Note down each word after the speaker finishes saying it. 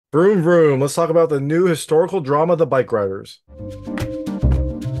Vroom vroom. Let's talk about the new historical drama, The Bikeriders.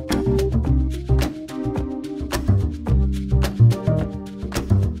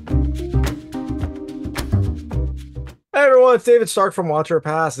 Hey everyone, it's David Stark from Watcher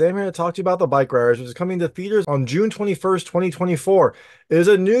Pass. Today I'm here to talk to you about The Bikeriders, which is coming to theaters on June 21st, 2024. It is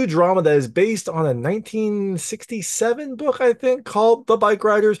a new drama that is based on a 1967 book, I think, called The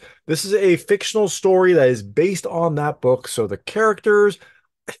Bikeriders. This is a fictional story that is based on that book. So the characters,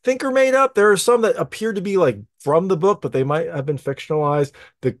 I think, are made up. There are some that appear to be like from the book, but they might have been fictionalized.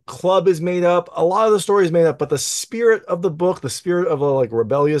 The club is made up. A lot of the story is made up, but the spirit of the book, the spirit of the like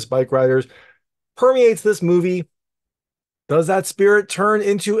rebellious bike riders permeates this movie. Does that spirit turn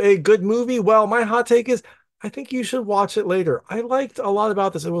into a good movie? Well, my hot take is I think you should watch it later. I liked a lot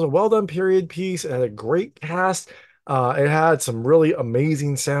about this. It was a well done period piece. It had a great cast. It had some really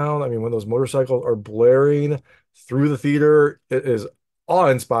amazing sound. I mean, when those motorcycles are blaring through the theater, it is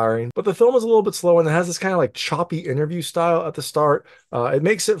awe-inspiring. But the film is a little bit slow and it has this kind of like choppy interview style at the start. It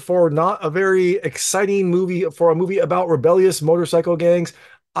makes it for not a very exciting movie for a movie about rebellious motorcycle gangs.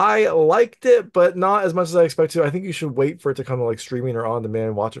 I liked it, but not as much as I expect to. I think you should wait for it to come to like streaming or on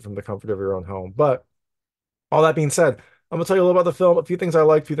demand, watch it from the comfort of your own home. But all that being said, I'm gonna tell you a little about the film, a few things I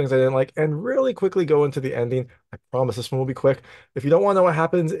liked, a few things I didn't like, and really quickly go into the ending. I promise this one will be quick. If you don't want to know what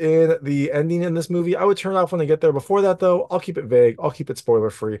happens in the ending in this movie, I would turn it off when I get there. Before that, though, I'll keep it vague. I'll keep it spoiler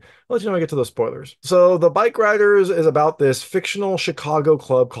free. I'll let you know when I get to those spoilers. So, The Bike Riders is about this fictional Chicago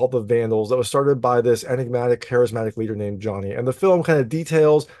club called the Vandals that was started by this enigmatic, charismatic leader named Johnny. And the film kind of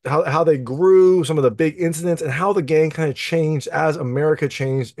details how they grew, some of the big incidents, and how the gang kind of changed as America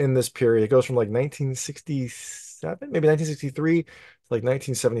changed in this period. It goes from like 1967, maybe 1963 to like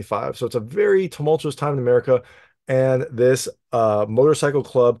 1975. So it's a very tumultuous time in America. And this motorcycle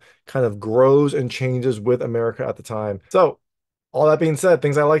club kind of grows and changes with America at the time. So, all that being said,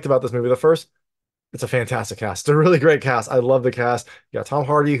 things I liked about this movie. The first, it's a fantastic cast. It's a really great cast. I love the cast. You got Tom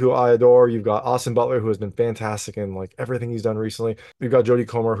Hardy, who I adore. You've got Austin Butler, who has been fantastic in like everything he's done recently. You've got Jodie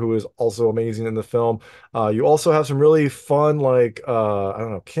Comer, who is also amazing in the film. You also have some really fun, like I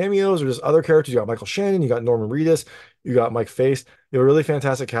don't know, cameos or just other characters. You got Michael Shannon, you got Norman Reedus, you got Mike Faist. You have a really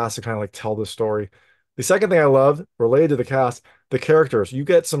fantastic cast to kind of like tell the story. The second thing I loved related to the cast, the characters. You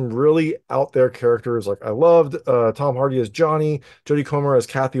get some really out there characters. Like I loved Tom Hardy as Johnny. Jodie Comer as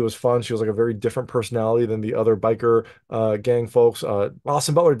Kathy was fun. She was like a very different personality than the other biker gang folks.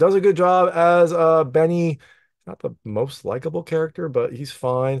 Austin Butler does a good job as Benny. Not the most likable character, but he's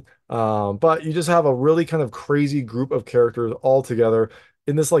fine. But you just have a really kind of crazy group of characters all together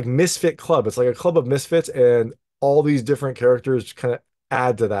in this like misfit club. It's like a club of misfits, and all these different characters kind of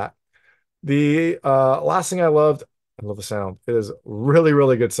add to that. The last thing I love the sound. It is really,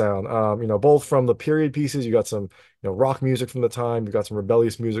 really good sound. Both from the period pieces, you got some, rock music from the time, you got some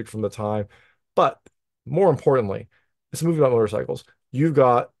rebellious music from the time. But more importantly, it's a movie about motorcycles. You've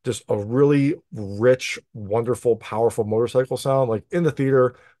got just a really rich, wonderful, powerful motorcycle sound. Like in the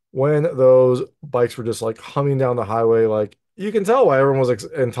theater, when those bikes were just like humming down the highway, like you can tell why everyone was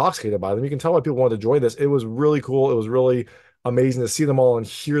intoxicated by them. You can tell why people wanted to join this. It was really cool. It was really amazing to see them all and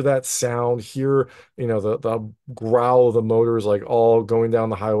hear that sound, hear, the growl of the motors like all going down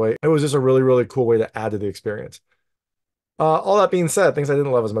the highway. It was just a really, really cool way to add to the experience. All that being said, things I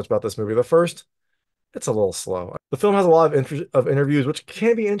didn't love as much about this movie. The first, it's a little slow. The film has a lot of interviews, which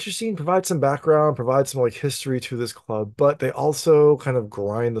can be interesting, provide some background, provide some like history to this club, but they also kind of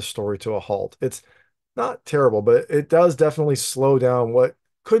grind the story to a halt. It's not terrible, but it does definitely slow down what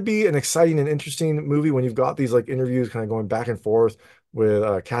could be an exciting and interesting movie when you've got these like interviews kind of going back and forth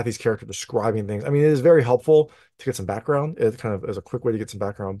with Kathy's character describing things. I mean, it is very helpful to get some background. It kind of is a quick way to get some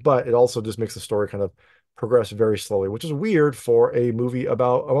background, but it also just makes the story kind of progress very slowly, which is weird for a movie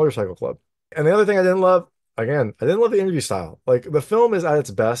about a motorcycle club. And the other thing I didn't love, again, I didn't love the interview style. Like the film is at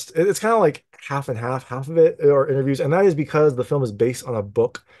its best. It's kind of like half and half. Half of it are interviews, and that is because the film is based on a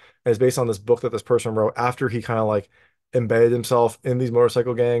book. And it's based on this book that this person wrote after he kind of like embedded himself in these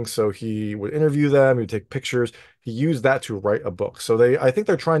motorcycle gangs. So he would interview them, he would take pictures. He used that to write a book. So I think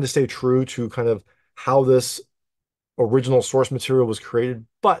they're trying to stay true to kind of how this original source material was created.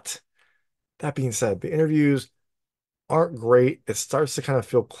 But that being said, the interviews aren't great. It starts to kind of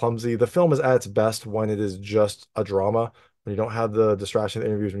feel clumsy. The film is at its best when it is just a drama, when you don't have the distraction of the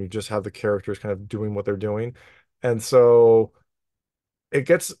interviews, when you just have the characters kind of doing what they're doing. And so it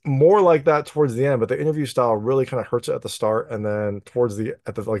gets more like that towards the end, but the interview style really kind of hurts it at the start, and then towards the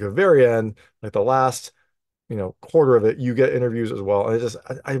very end, like the last quarter of it, you get interviews as well. And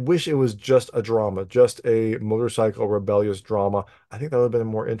I wish it was just a drama, just a motorcycle rebellious drama. I think that would have been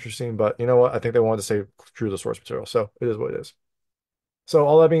more interesting, but you know what? I think they wanted to stay true to the source material, so it is what it is. So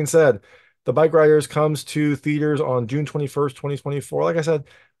all that being said, The Bike Riders comes to theaters on June 21st, 2024. Like I said,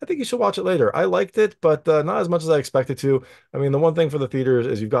 I think you should watch it later. I liked it, but not as much as I expected to. I mean, the one thing for the theaters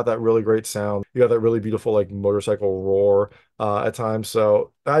is you've got that really great sound. You got that really beautiful like motorcycle roar at times.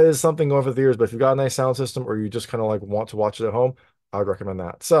 So that is something going for the theaters. But if you've got a nice sound system or you just kind of like want to watch it at home, I would recommend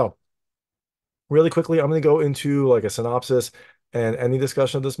that. So really quickly, I'm going to go into like a synopsis and any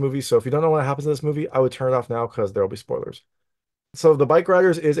discussion of this movie. So if you don't know what happens in this movie, I would turn it off now because there will be spoilers. So The Bike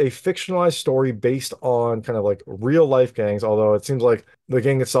Riders is a fictionalized story based on kind of like real life gangs, although it seems like the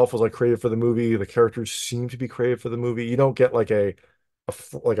gang itself was like created for the movie. The characters seem to be created for the movie. You don't get like a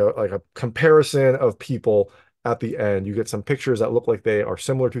comparison of people at the end. You get some pictures that look like they are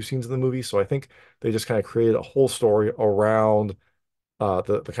similar to scenes in the movie. So I think they just kind of created a whole story around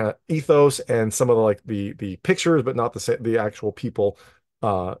the kind of ethos and some of the like the pictures, but not the actual people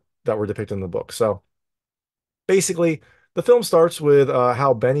that were depicted in the book. So basically, the film starts with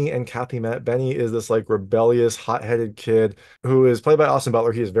how Benny and Kathy met. Benny is this like rebellious, hot-headed kid who is played by Austin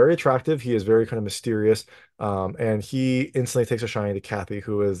Butler. He is very attractive. He is very kind of mysterious. And he instantly takes a shine to Kathy,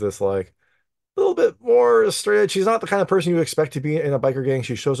 who is this like a little bit more straight edge. She's not the kind of person you expect to be in a biker gang.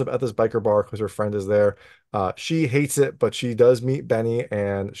 She shows up at this biker bar because her friend is there. She hates it, but she does meet Benny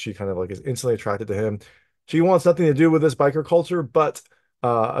and she kind of like is instantly attracted to him. She wants nothing to do with this biker culture, but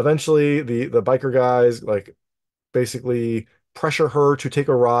eventually the biker guys like basically pressure her to take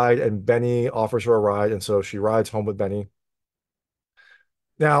a ride, and Benny offers her a ride, and so she rides home with Benny.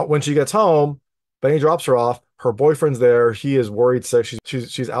 Now, when she gets home, Benny drops her off. Her boyfriend's there. He is worried sick.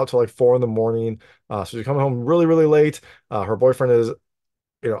 She's out till like 4 in the morning. So she's coming home really, really late. Her boyfriend is,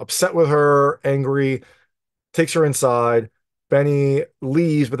 upset with her, angry, takes her inside. Benny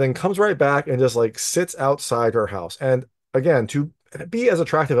leaves, but then comes right back and just like sits outside her house. And again, to be as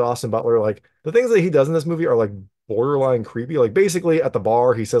attractive as Austin Butler, like the things that he does in this movie are like borderline creepy. Like basically at the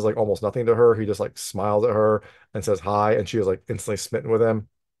bar, he says like almost nothing to her. He just like smiles at her and says hi, and she is like instantly smitten with him.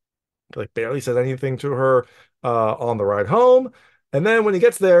 Like barely says anything to her on the ride home. And then when he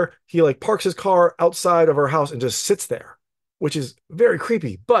gets there, he like parks his car outside of her house and just sits there, which is very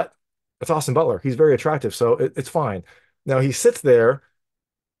creepy. But it's Austin Butler. He's very attractive, so it's fine. Now he sits there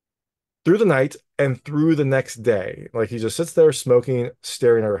through the night and through the next day. Like he just sits there smoking,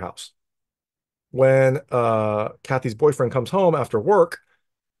 staring at her house. When Kathy's boyfriend comes home after work,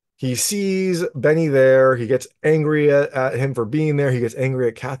 he sees Benny there. He gets angry at him for being there. He gets angry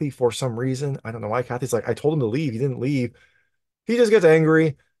at Kathy for some reason. I don't know why. Kathy's like, I told him to leave. He didn't leave. He just gets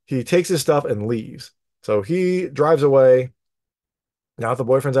angry. He takes his stuff and leaves. So he drives away. Now that the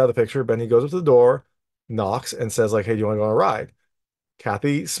boyfriend's out of the picture, Benny goes up to the door, knocks, and says, like, hey, do you want to go on a ride?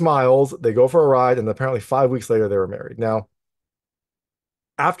 Kathy smiles. They go for a ride, and apparently 5 weeks later, they were married. Now,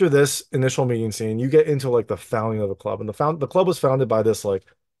 after this initial meeting scene, you get into like the founding of the club. And the club was founded by this like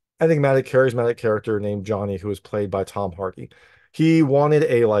enigmatic, charismatic character named Johnny, who was played by Tom Hardy. He wanted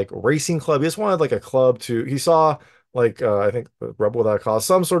a like racing club. He just wanted like a club to, he saw like I think Rebel Without a Cause,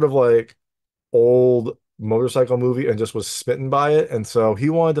 some sort of like old motorcycle movie and just was smitten by it. And so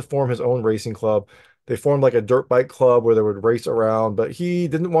he wanted to form his own racing club. They formed like a dirt bike club where they would race around, but he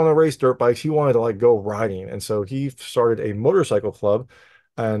didn't want to race dirt bikes. He wanted to like go riding. And so he started a motorcycle club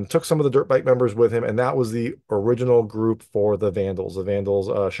and took some of the dirt bike members with him. And that was the original group for the Vandals,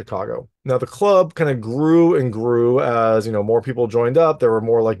 Chicago. Now the club kind of grew and grew as, more people joined up. There were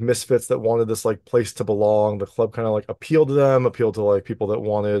more like misfits that wanted this like place to belong. The club kind of like appealed to them, appealed to like people that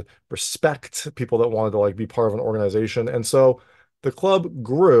wanted respect, people that wanted to like be part of an organization. And so the club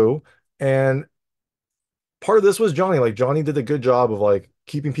grew, and part of this was Johnny. Like Johnny did a good job of like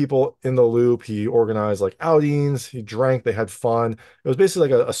keeping people in the loop. He organized like outings, he drank, they had fun. It was basically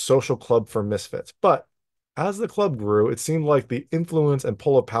like a social club for misfits. But as the club grew, it seemed like the influence and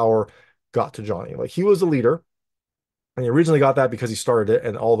pull of power got to Johnny. Like he was the leader, and he originally got that because he started it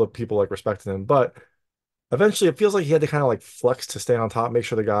and all the people like respected him. But eventually it feels like he had to kind of like flex to stay on top, make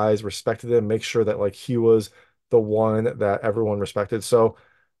sure the guys respected him, make sure that like he was the one that everyone respected. So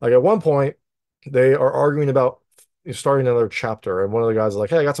like at one point they are arguing about starting another chapter, and one of the guys is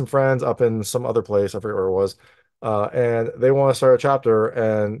like, hey, I got some friends up in some other place, I forget where it was, and they want to start a chapter,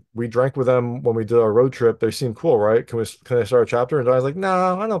 and we drank with them when we did our road trip. They seem cool, right? Can I start a chapter? And Johnny's like,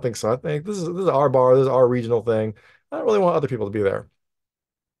 no, I don't think so. I think this is our bar, this is our regional thing. I don't really want other people to be there.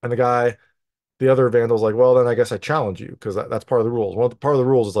 And the other vandal's like, well, then I guess I challenge you because that's part of the rules. Part of the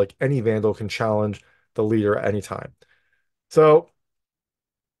rules is like any vandal can challenge the leader at any time. So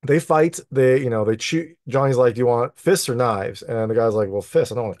they fight. They shoot. Johnny's like, do you want fists or knives? And the guy's like, well,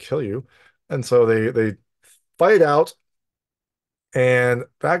 fists. I don't want to kill you. And so they fight it out. And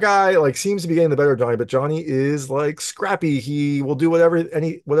that guy like seems to be getting the better of Johnny, but Johnny is like scrappy. He will do whatever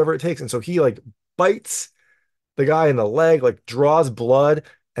it takes. And so he like bites the guy in the leg, like draws blood,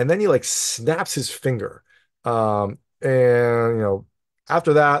 and then he like snaps his finger. And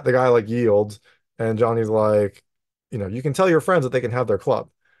after that, the guy like yields, and Johnny's like, you can tell your friends that they can have their club.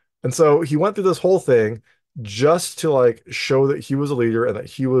 And so he went through this whole thing just to like show that he was a leader and that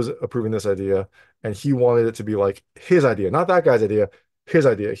he was approving this idea, and he wanted it to be like his idea, not that guy's idea, his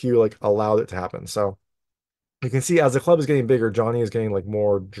idea. He like allowed it to happen. So you can see as the club is getting bigger, Johnny is getting like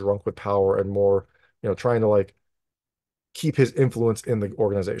more drunk with power and more, trying to like keep his influence in the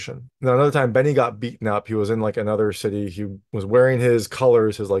organization. Now, another time Benny got beaten up. He was in like another city. He was wearing his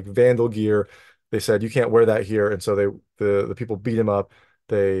colors, his like Vandal gear. They said you can't wear that here, and so the people beat him up.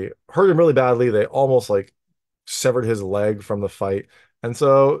 They hurt him really badly. They almost like severed his leg from the fight. And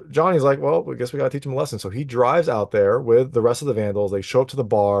so Johnny's like, well, I guess we got to teach him a lesson. So he drives out there with the rest of the Vandals. They show up to the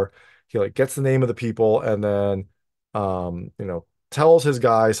bar. He like gets the name of the people and then, tells his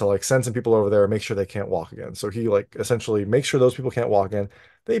guys to like send some people over there and make sure they can't walk again. So he like essentially makes sure those people can't walk again.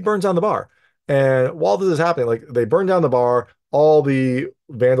 Then he burns down the bar. And while this is happening, like they burn down the bar, all the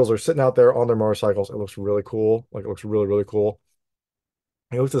Vandals are sitting out there on their motorcycles. It looks really cool. Like it looks really, really cool.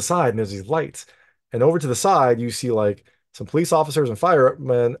 And you look to the side and there's these lights. And over to the side, you see like some police officers and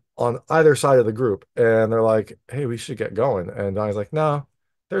firemen on either side of the group. And they're like, hey, we should get going. And Donnie's like, no,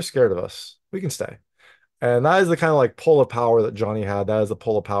 they're scared of us. We can stay. And that is the kind of like pull of power that Johnny had. That is the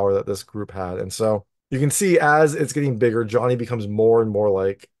pull of power that this group had. And so you can see as it's getting bigger, Johnny becomes more and more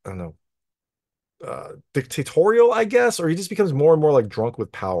like, I don't know, dictatorial, I guess, or he just becomes more and more like drunk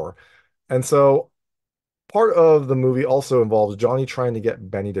with power. And so part of the movie also involves Johnny trying to get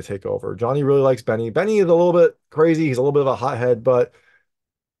Benny to take over. Johnny really likes Benny. Benny is a little bit crazy. He's a little bit of a hothead, but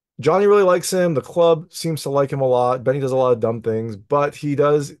Johnny really likes him. The club seems to like him a lot. Benny does a lot of dumb things, but he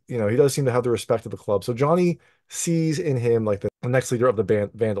does seem to have the respect of the club. So Johnny sees in him like the next leader of the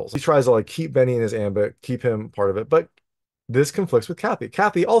Vandals. He tries to like keep Benny in his ambit, keep him part of it, but this conflicts with Kathy.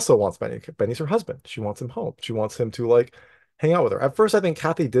 Kathy also wants Benny. Benny's her husband. She wants him home. She wants him to like hang out with her. At first, I think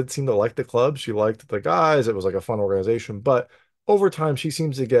Kathy did seem to like the club. She liked the guys. It was like a fun organization, but over time, she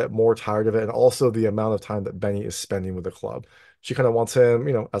seems to get more tired of it, and also the amount of time that Benny is spending with the club. She kind of wants him,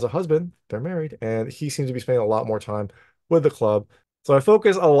 as a husband. They're married, and he seems to be spending a lot more time with the club. So I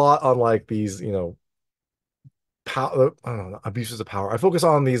focus a lot on like these, power, I don't know, abuses of power. I focus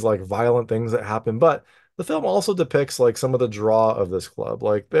on these like violent things that happen, but the film also depicts like some of the draw of this club.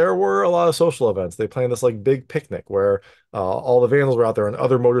 Like there were a lot of social events. They planned this like big picnic where all the Vandals were out there and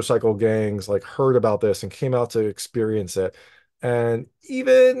other motorcycle gangs like heard about this and came out to experience it. And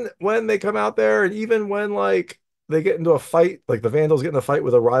even when they come out there and even when like they get into a fight, like the Vandals get in a fight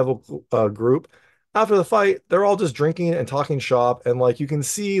with a rival group, after the fight, they're all just drinking and talking shop. And like you can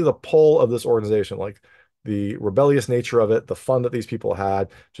see the pull of this organization. Like the rebellious nature of it, the fun that these people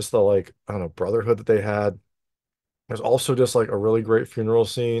had, just the like, I don't know, brotherhood that they had. There's also just like a really great funeral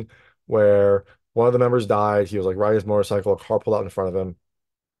scene where one of the members died. He was like riding his motorcycle, a car pulled out in front of him,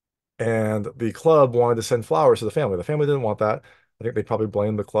 and the club wanted to send flowers to the family. The family didn't want that. I think they probably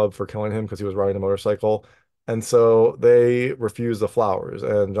blamed the club for killing him because he was riding a motorcycle. And so they refused the flowers.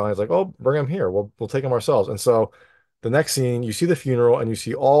 And Johnny's like, oh, bring him here. We'll take him ourselves. And so the next scene, you see the funeral and you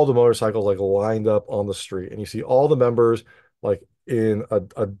see all the motorcycles like lined up on the street. And you see all the members like in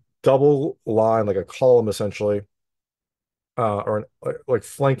a double line, like a column essentially, like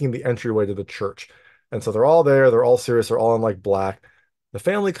flanking the entryway to the church. And so they're all there, they're all serious, they're all in like black. The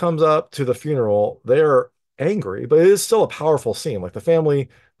family comes up to the funeral. They're angry, but it is still a powerful scene. Like the family,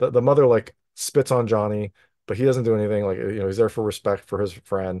 the mother like spits on Johnny, but he doesn't do anything. Like, he's there for respect for his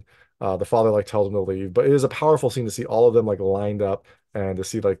friend. The father like tells him to leave, but it is a powerful scene to see all of them like lined up and to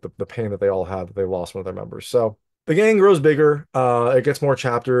see like the pain that they all have that they lost one of their members. So the gang grows bigger. It gets more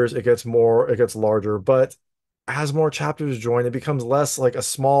chapters. It gets larger, but as more chapters join, it becomes less like a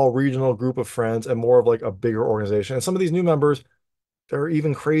small regional group of friends and more of like a bigger organization. And some of these new members, they're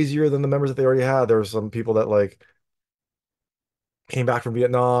even crazier than the members that they already had. There were some people that like came back from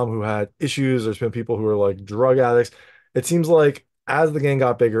Vietnam who had issues. There's been people who are like drug addicts. It seems like as the gang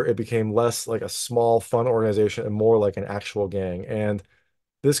got bigger, it became less like a small, fun organization and more like an actual gang. And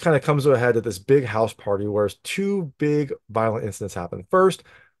this kind of comes to a head at this big house party where two big violent incidents happen. First,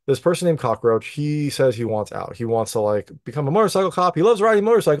 this person named Cockroach, he says he wants out. He wants to like become a motorcycle cop. He loves riding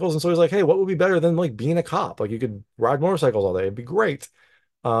motorcycles. And so he's like, hey, what would be better than like being a cop? Like you could ride motorcycles all day. It'd be great.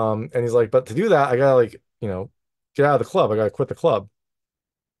 And he's like, but to do that, I gotta like, get out of the club. I gotta quit the club.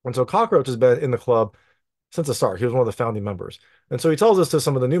 And so Cockroach has been in the club since the start. He was one of the founding members. And so he tells this to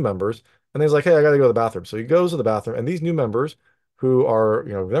some of the new members, and he's like, hey, I gotta go to the bathroom. So he goes to the bathroom, and these new members who are,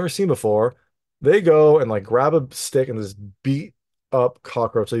 we've never seen before. They go and like grab a stick and just beat up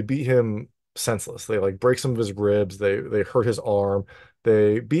Cockroach. They beat him senseless. They like break some of his ribs. They hurt his arm.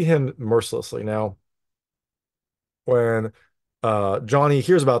 They beat him mercilessly. Now, when Johnny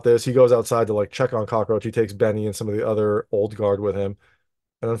hears about this, he goes outside to like check on Cockroach. He takes Benny and some of the other old guard with him,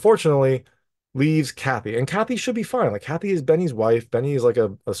 and unfortunately leaves Kathy. And Kathy should be fine. Like Kathy is Benny's wife. Benny is like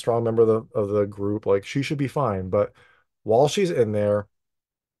a strong member of the group. Like she should be fine. But while she's in there,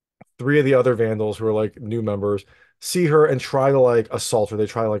 three of the other Vandals who are like new members see her and try to like assault her. They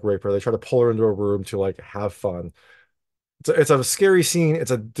try to like rape her. They try to pull her into a room to like have fun. It's a scary scene. It's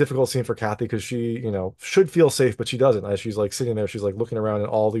a difficult scene for Kathy because she, should feel safe, but she doesn't. As she's like sitting there, she's like looking around and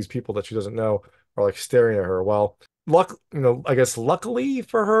all these people that she doesn't know are like staring at her. Well, I guess luckily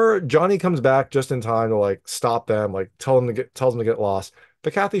for her, Johnny comes back just in time to like stop them, like tells them to get lost.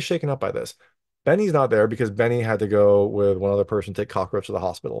 But Kathy's shaken up by this. Benny's not there because Benny had to go with one other person to take Cockroach to the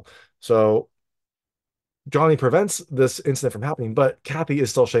hospital. So Johnny prevents this incident from happening, but Kathy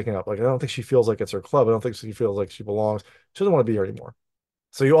is still shaken up. Like, I don't think she feels like it's her club. I don't think she feels like she belongs. She doesn't want to be here anymore.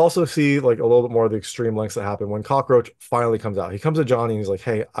 So you also see like a little bit more of the extreme lengths that happen when Cockroach finally comes out. He comes to Johnny and he's like,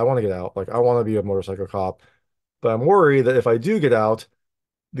 "Hey, I want to get out. Like, I want to be a motorcycle cop, but I'm worried that if I do get out,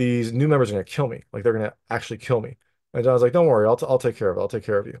 these new members are going to kill me. Like, they're going to actually kill me." And John's like, "Don't worry, I'll take care of it. I'll take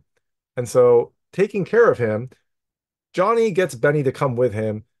care of you." And so, taking care of him, Johnny gets Benny to come with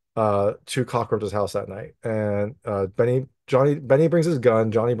him to Cockroach's house that night. And Benny brings his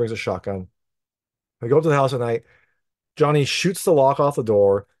gun, Johnny brings a shotgun. They go up to the house at night. Johnny shoots the lock off the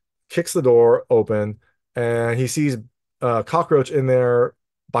door, kicks the door open, and he sees Cockroach in there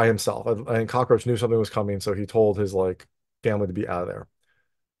by himself. And Cockroach knew something was coming, so he told his like family to be out of there.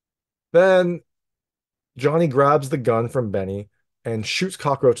 Then Johnny grabs the gun from Benny and shoots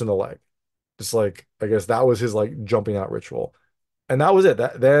Cockroach in the leg. Just like I guess that was his like jumping out ritual. And that was it.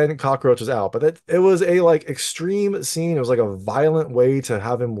 That then Cockroach was out. But it was a like extreme scene. It was like a violent way to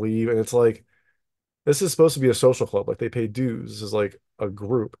have him leave. And it's like this is supposed to be a social club. Like they pay dues. This is like a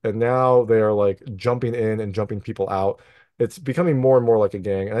group. And now they are like jumping in and jumping people out. It's becoming more and more like a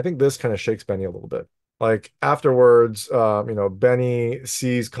gang. And I think this kind of shakes Benny a little bit. Like afterwards, Benny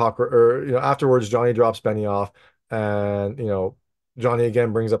sees Cockroach, or afterwards, Johnny drops Benny off, and Johnny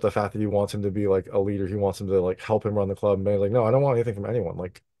again brings up the fact that he wants him to be like a leader. He wants him to like help him run the club. And Benny's like, "No, I don't want anything from anyone.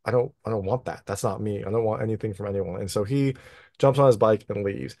 Like, I don't want that. That's not me. I don't want anything from anyone." And so he jumps on his bike and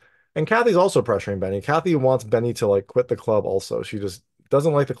leaves. And Kathy's also pressuring Benny. Kathy wants Benny to like quit the club also. She just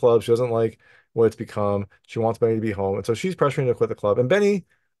doesn't like the club. She doesn't like what it's become. She wants Benny to be home. And so she's pressuring him to quit the club. And Benny,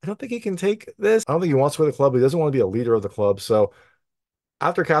 I don't think he can take this. I don't think he wants to quit the club. He doesn't want to be a leader of the club. So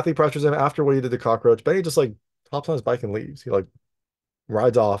after Kathy pressures him, after what he did to Cockroach, Benny just like hops on his bike and leaves. He like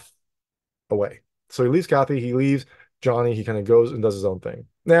rides off away. So he leaves Kathy, he leaves Johnny, he kind of goes and does his own thing.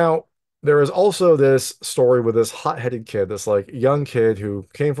 Now, there is also this story with this hot-headed kid, this like young kid who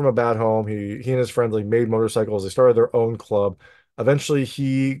came from a bad home. He and his friends like made motorcycles. They started their own club. Eventually,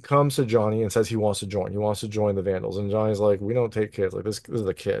 he comes to Johnny and says he wants to join. He wants to join the Vandals. And Johnny's like, "We don't take kids. Like this is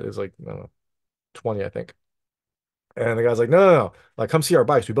a kid. It's like, I don't know, 20, I think." And the guy's like, "No, no, no. Like, come see our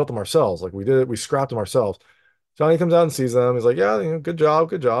bikes. We built them ourselves. Like, we did it. We scrapped them ourselves." Johnny comes out and sees them. He's like, "Yeah, good job,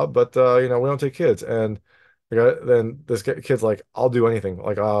 but we don't take kids." And then this kid's like, "I'll do anything.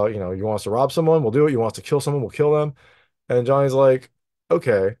 Like, you want us to rob someone? We'll do it. You want us to kill someone? We'll kill them." And Johnny's like,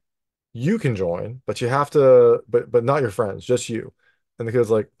 "Okay, you can join, but you have to, but not your friends, just you." And the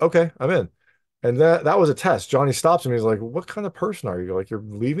kid's like, "Okay, I'm in." And that was a test. Johnny stops him. He's like, "What kind of person are you? Like, you're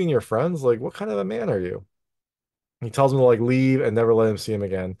leaving your friends? Like, what kind of a man are you?" He tells him to like leave and never let him see him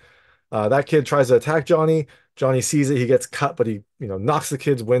again. That kid tries to attack Johnny. Johnny sees it. He gets cut, but he, knocks the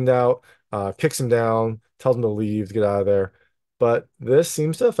kid's wind out, kicks him down, tells him to leave, to get out of there. But this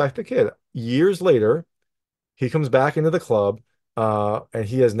seems to affect the kid. Years later, he comes back into the club, and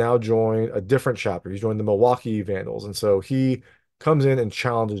he has now joined a different chapter. He's joined the Milwaukee Vandals. And so he comes in and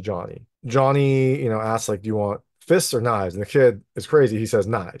challenges Johnny. Johnny, asks, like, "Do you want fists or knives?" And the kid is crazy. He says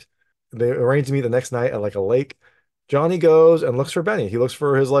knives. They arrange to meet the next night at like a lake. Johnny goes and looks for Benny. He looks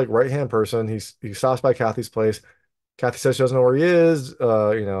for his like right hand person. He stops by Kathy's place. Kathy says she doesn't know where he is.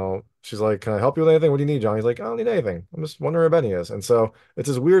 She's like, "Can I help you with anything? What do you need, Johnny?" He's like, "I don't need anything. I'm just wondering where Benny is." And so it's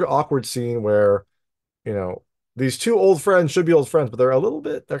this weird, awkward scene where, you know, these two old friends should be old friends, but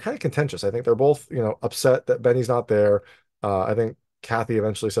they're kind of contentious. I think they're both, upset that Benny's not there. I think Kathy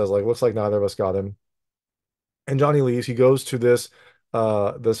eventually says, like, "Looks like neither of us got him." And Johnny leaves. He goes to this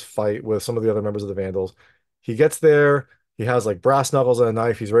fight with some of the other members of the Vandals. He gets there. He has like brass knuckles and a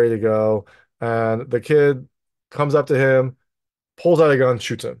knife. He's ready to go. And the kid comes up to him, pulls out a gun,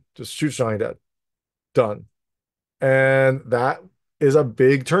 shoots him. Just shoots Johnny dead. Done. And that is a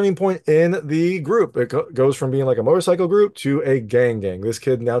big turning point in the group. It goes from being like a motorcycle group to a gang. This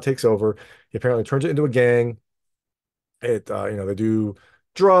kid now takes over. He apparently turns it into a gang. They do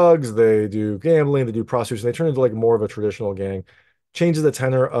drugs, they do gambling, they do prostitution. They turn into like more of a traditional gang. Changes the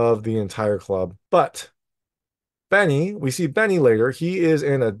tenor of the entire club. But Benny, we see Benny later. He is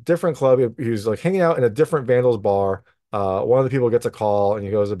in a different club. He's like hanging out in a different Vandals bar. One of the people gets a call and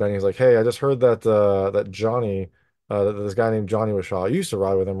he goes to Benny. He's like, "Hey, I just heard that Johnny, that this guy named Johnny was shot. You used to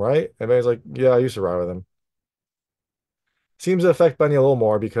ride with him, right?" And Benny's like, "Yeah, I used to ride with him." Seems to affect Benny a little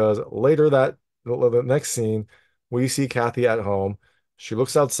more because later the next scene, we see Kathy at home. She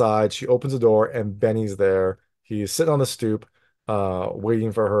looks outside, she opens the door, and Benny's there. He's sitting on the stoop,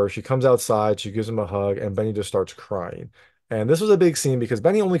 waiting for her. She comes outside, she gives him a hug, and Benny just starts crying. And this was a big scene because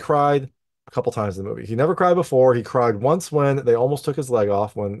Benny only cried a couple times in the movie. He never cried before. He cried once when they almost took his leg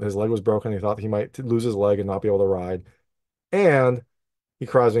off, when his leg was broken. He thought he might lose his leg and not be able to ride. And he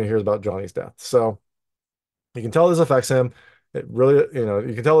cries when he hears about Johnny's death. So you can tell this affects him. It really,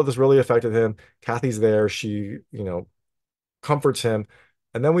 you can tell that this really affected him. Kathy's there. She, comforts him.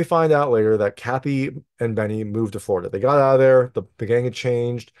 And then we find out later that Kathy and Benny moved to Florida. They got out of there. The gang had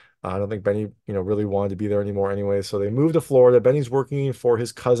changed. I don't think Benny, really wanted to be there anymore anyway. So they moved to Florida. Benny's working for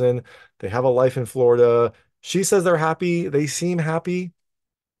his cousin. They have a life in Florida. She says they're happy. They seem happy.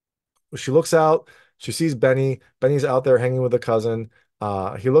 She looks out, she sees Benny. Benny's out there hanging with a cousin.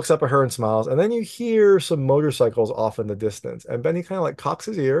 He looks up at her and smiles, and then you hear some motorcycles off in the distance. And Benny kind of like cocks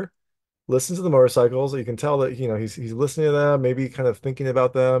his ear, listens to the motorcycles. You can tell that he's listening to them, maybe kind of thinking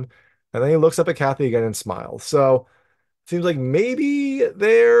about them. And then he looks up at Kathy again and smiles. So it seems like maybe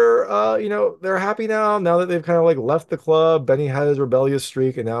they're happy now that they've kind of like left the club. Benny had his rebellious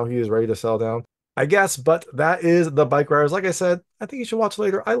streak, and now he is ready to settle down, I guess. But that is the Bikeriders. Like I said, I think you should watch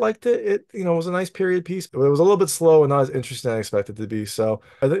later. I liked it. It was a nice period piece, but it was a little bit slow and not as interesting as I expected it to be. So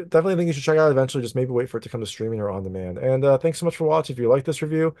definitely think you should check it out eventually. Just maybe wait for it to come to streaming or on demand. And thanks so much for watching. If you like this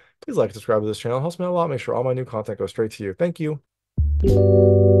review, please like and subscribe to this channel. It helps me out a lot. Make sure all my new content goes straight to you. Thank you.